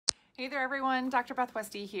Hey there everyone, Dr. Beth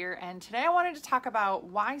Westie here, and today I wanted to talk about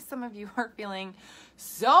why some of you are feeling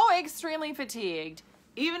so extremely fatigued,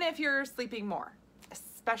 even if you're sleeping more,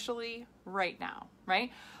 especially right now,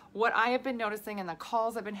 right? What I have been noticing in the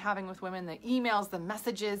calls I've been having with women, the emails, the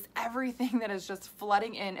messages, everything that is just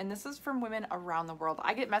flooding in, and this is from women around the world.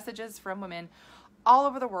 I get messages from women all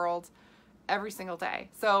over the world every single day.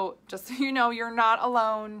 So just so you know, you're not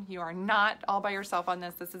alone. You are not all by yourself on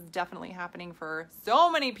this. This is definitely happening for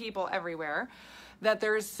so many people everywhere, that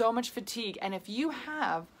there is so much fatigue. And if you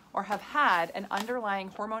have or have had an underlying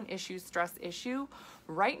hormone issue, stress issue,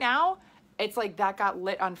 right now, it's like that got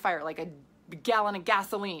lit on fire, like a gallon of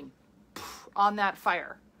gasoline on that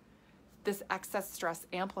fire. This excess stress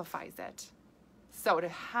amplifies it. So to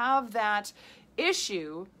have that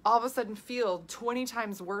issue all of a sudden feel 20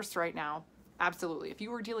 times worse right now, absolutely. If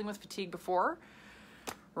you were dealing with fatigue before,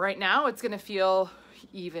 right now it's going to feel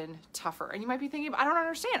even tougher. And you might be thinking, I don't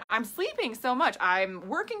understand. I'm sleeping so much. I'm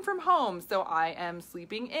working from home, so I am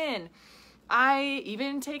sleeping in. I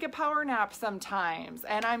even take a power nap sometimes,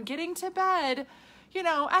 and I'm getting to bed,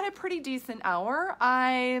 at a pretty decent hour.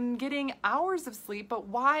 I'm getting hours of sleep, but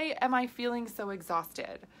why am I feeling so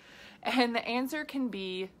exhausted? And the answer can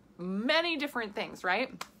be many different things,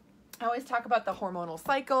 right? I always talk about the hormonal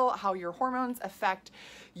cycle, how your hormones affect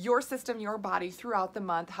your system, your body throughout the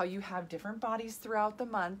month, how you have different bodies throughout the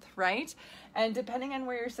month, right? And depending on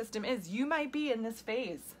where your system is, you might be in this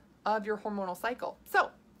phase of your hormonal cycle. So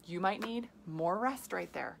you might need more rest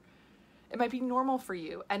right there. It might be normal for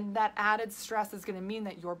you. And that added stress is going to mean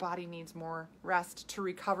that your body needs more rest to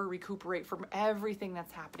recover, recuperate from everything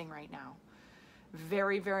that's happening right now.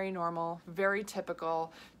 Very, very normal, very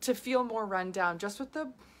typical to feel more run down just with the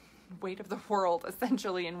weight of the world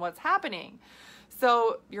essentially and what's happening.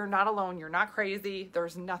 So you're not alone, you're not crazy,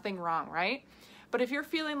 there's nothing wrong, right? But if you're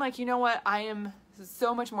feeling like, you know what, I am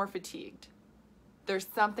so much more fatigued, there's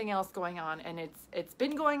something else going on, and it's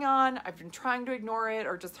been going on, I've been trying to ignore it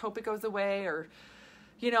or just hope it goes away, or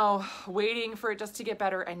waiting for it just to get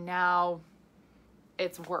better, and now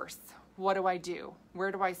it's worse. What do I do? Where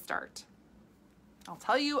do I start? I'll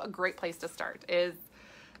tell you, a great place to start is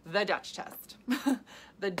the Dutch test.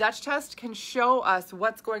 The Dutch test can show us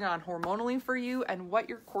what's going on hormonally for you and what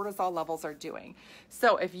your cortisol levels are doing.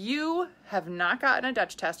 So if you have not gotten a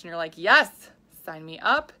Dutch test and you're like, yes, sign me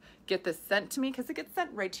up, get this sent to me, because it gets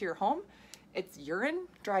sent right to your home. It's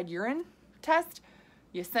dried urine test.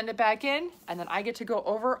 You send it back in, and then I get to go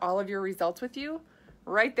over all of your results with you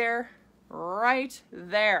right there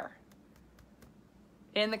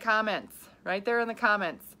in the comments, right there in the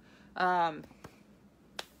comments.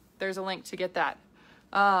 There's a link to get that.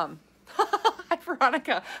 Hi,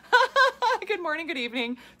 Veronica. Good morning, good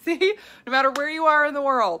evening. See, no matter where you are in the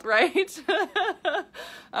world, right?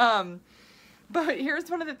 But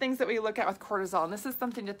here's one of the things that we look at with cortisol, and this is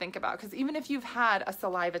something to think about, because even if you've had a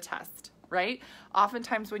saliva test, right?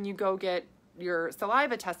 Oftentimes when you go get your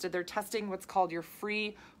saliva tested, they're testing what's called your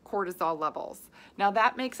free cortisol levels. Now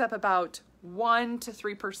that makes up about 1 to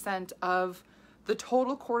 3% of the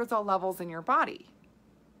total cortisol levels in your body.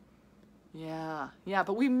 Yeah,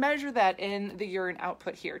 but we measure that in the urine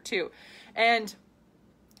output here too. And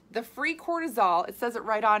the free cortisol, it says it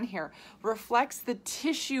right on here, reflects the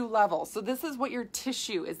tissue level. So this is what your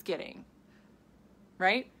tissue is getting,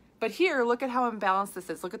 right? But here, look at how imbalanced this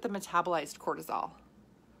is. Look at the metabolized cortisol.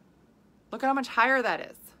 Look at how much higher that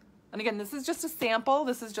is. And again, this is just a sample.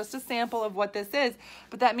 This is just a sample of what this is.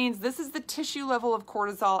 But that means this is the tissue level of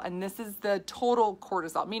cortisol, and this is the total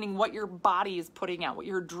cortisol, meaning what your body is putting out, what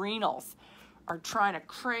your adrenals are trying to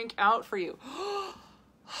crank out for you.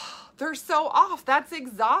 They're so off. That's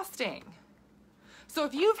exhausting. So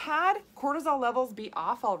if you've had cortisol levels be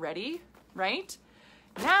off already, right?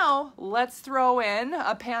 Now let's throw in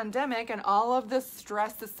a pandemic and all of the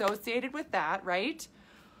stress associated with that, right?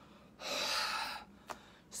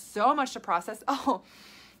 So much to process.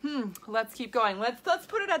 Let's keep going. Let's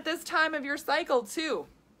put it at this time of your cycle too.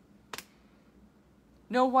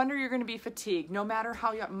 No wonder you're going to be fatigued, no matter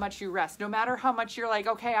how much you rest, no matter how much you're like,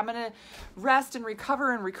 okay, I'm going to rest and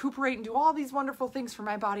recover and recuperate and do all these wonderful things for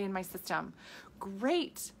my body and my system.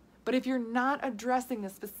 Great. But if you're not addressing the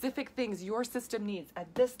specific things your system needs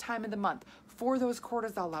at this time of the month for those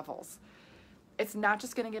cortisol levels, it's not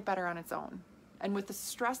just going to get better on its own. And with the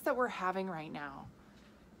stress that we're having right now,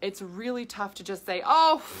 it's really tough to just say,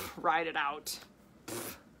 oh, ride it out.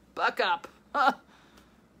 Buck up. Are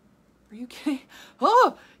you kidding?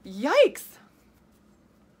 Oh, yikes.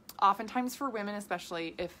 Oftentimes for women,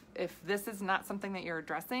 especially if this is not something that you're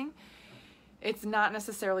addressing, it's not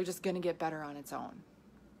necessarily just going to get better on its own.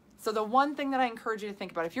 So the one thing that I encourage you to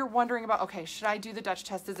think about, if you're wondering about, okay, should I do the Dutch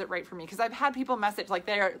test? Is it right for me? Because I've had people message, like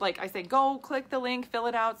they're like, I say, go click the link, fill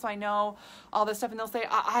it out so I know all this stuff. And they'll say,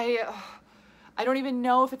 I don't even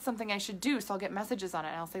know if it's something I should do. So I'll get messages on it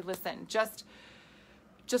and I'll say, listen,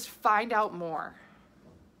 just find out more,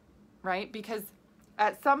 right? Because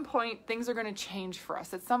at some point things are going to change for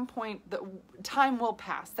us. At some point the time will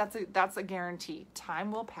pass. That's a guarantee.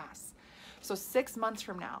 Time will pass. So 6 months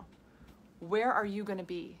from now, where are you going to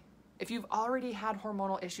be? If you've already had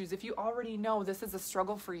hormonal issues, if you already know this is a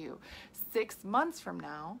struggle for you, 6 months from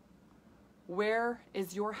now, where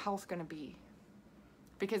is your health going to be?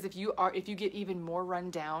 Because if you get even more run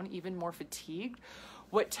down, even more fatigued,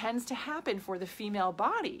 what tends to happen for the female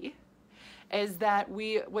body is that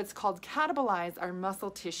what's called catabolize our muscle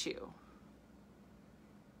tissue.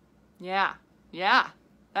 Yeah.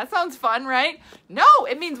 That sounds fun, right? No,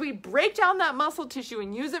 it means we break down that muscle tissue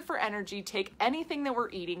and use it for energy, take anything that we're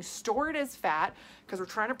eating, store it as fat, because we're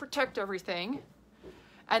trying to protect everything.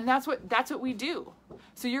 And that's what we do.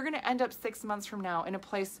 So you're going to end up 6 months from now in a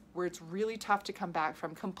place where it's really tough to come back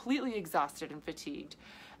from, completely exhausted and fatigued,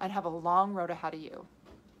 and have a long road ahead of you.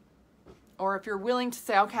 Or if you're willing to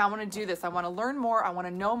say, okay, I want to do this. I want to learn more. I want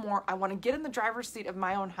to know more. I want to get in the driver's seat of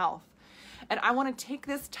my own health. And I want to take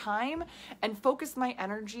this time and focus my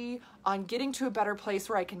energy on getting to a better place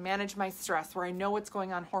where I can manage my stress, where I know what's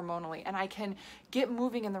going on hormonally, and I can get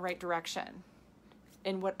moving in the right direction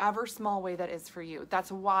in whatever small way that is for you.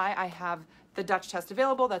 That's why I have the Dutch test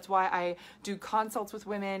available. That's why I do consults with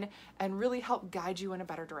women and really help guide you in a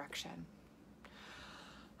better direction.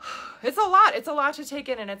 It's a lot. It's a lot to take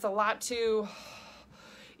in, and it's a lot to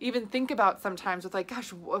even think about sometimes with like,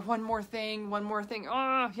 gosh, one more thing.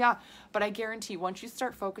 Oh, yeah. But I guarantee once you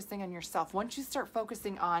start focusing on yourself, once you start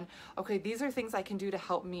focusing on, okay, these are things I can do to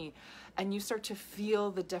help me, and you start to feel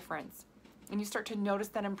the difference, and you start to notice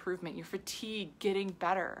that improvement, your fatigue getting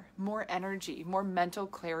better, more energy, more mental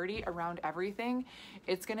clarity around everything,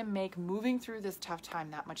 it's going to make moving through this tough time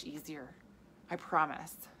that much easier. I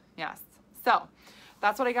promise. Yes. So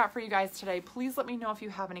that's what I got for you guys today. Please let me know if you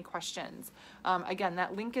have any questions. Again,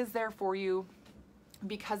 that link is there for you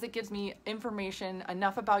because it gives me information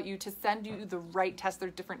enough about you to send you the right test.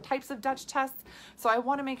 There's different types of Dutch tests. So I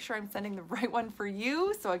want to make sure I'm sending the right one for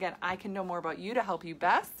you. So again, I can know more about you to help you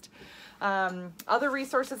best. Other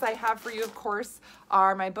resources I have for you, of course,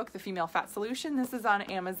 are my book, The Female Fat Solution. This is on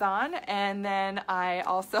Amazon. And then I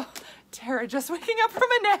also, Tara just waking up from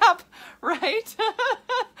a nap, right?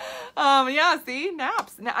 Yeah, see,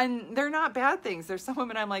 naps. And they're not bad things. There's some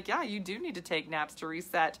women I'm like, yeah, you do need to take naps to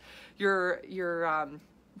reset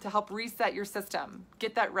to help reset your system.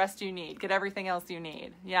 Get that rest you need. Get everything else you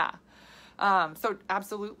need. Yeah. So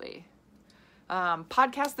absolutely.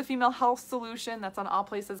 Podcast, The Female Health Solution. That's on All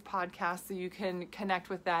Places Podcast, so you can connect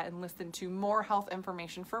with that and listen to more health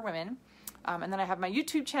information for women. And then I have my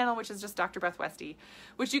YouTube channel, which is just Dr. Beth Westie,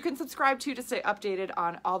 which you can subscribe to stay updated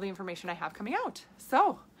on all the information I have coming out.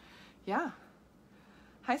 So, yeah.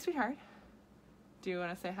 Hi, sweetheart. Do you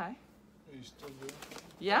want to say hi? Are you still doing it?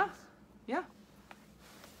 Yeah. Yeah.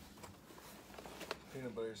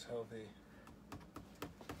 Peanut butter's healthy.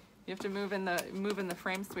 You have to move in the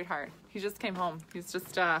frame, sweetheart. He just came home. He's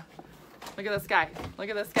just look at this guy. Look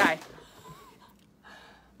at this guy.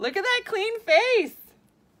 Look at that clean face.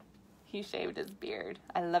 He shaved his beard.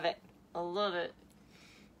 I love it. I love it.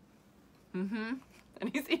 And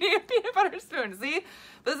he's eating a peanut butter spoon. See?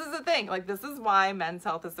 This is the thing. Like, this is why men's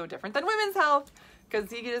health is so different than women's health. Because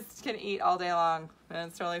he just can eat all day long. And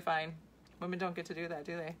it's totally fine. Women don't get to do that,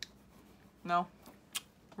 do they? No?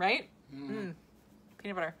 Right? Peanut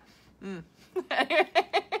butter. Anyway.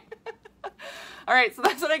 All right, so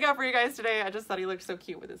that's what I got for you guys today. I just thought he looked so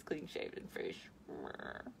cute with his clean shaven face.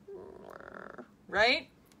 Right?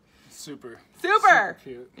 Super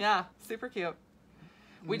cute. Yeah, super cute.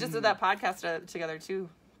 We just did that podcast together too.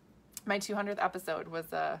 My 200th episode was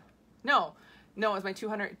no, it was my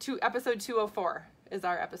episode 204 is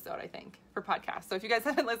our episode, I think, for podcast. So if you guys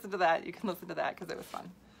haven't listened to that, you can listen to that because it was fun.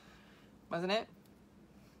 Wasn't it?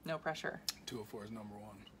 No pressure. 204 is number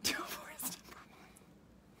one. 204 is number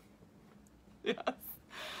one. Yes.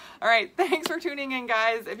 All right. Thanks for tuning in,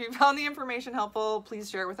 guys. If you found the information helpful, please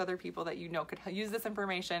share it with other people that you know could use this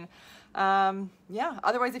information. Yeah.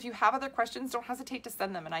 Otherwise, if you have other questions, don't hesitate to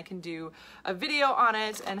send them and I can do a video on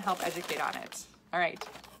it and help educate on it. All right.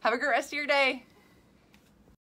 Have a great rest of your day.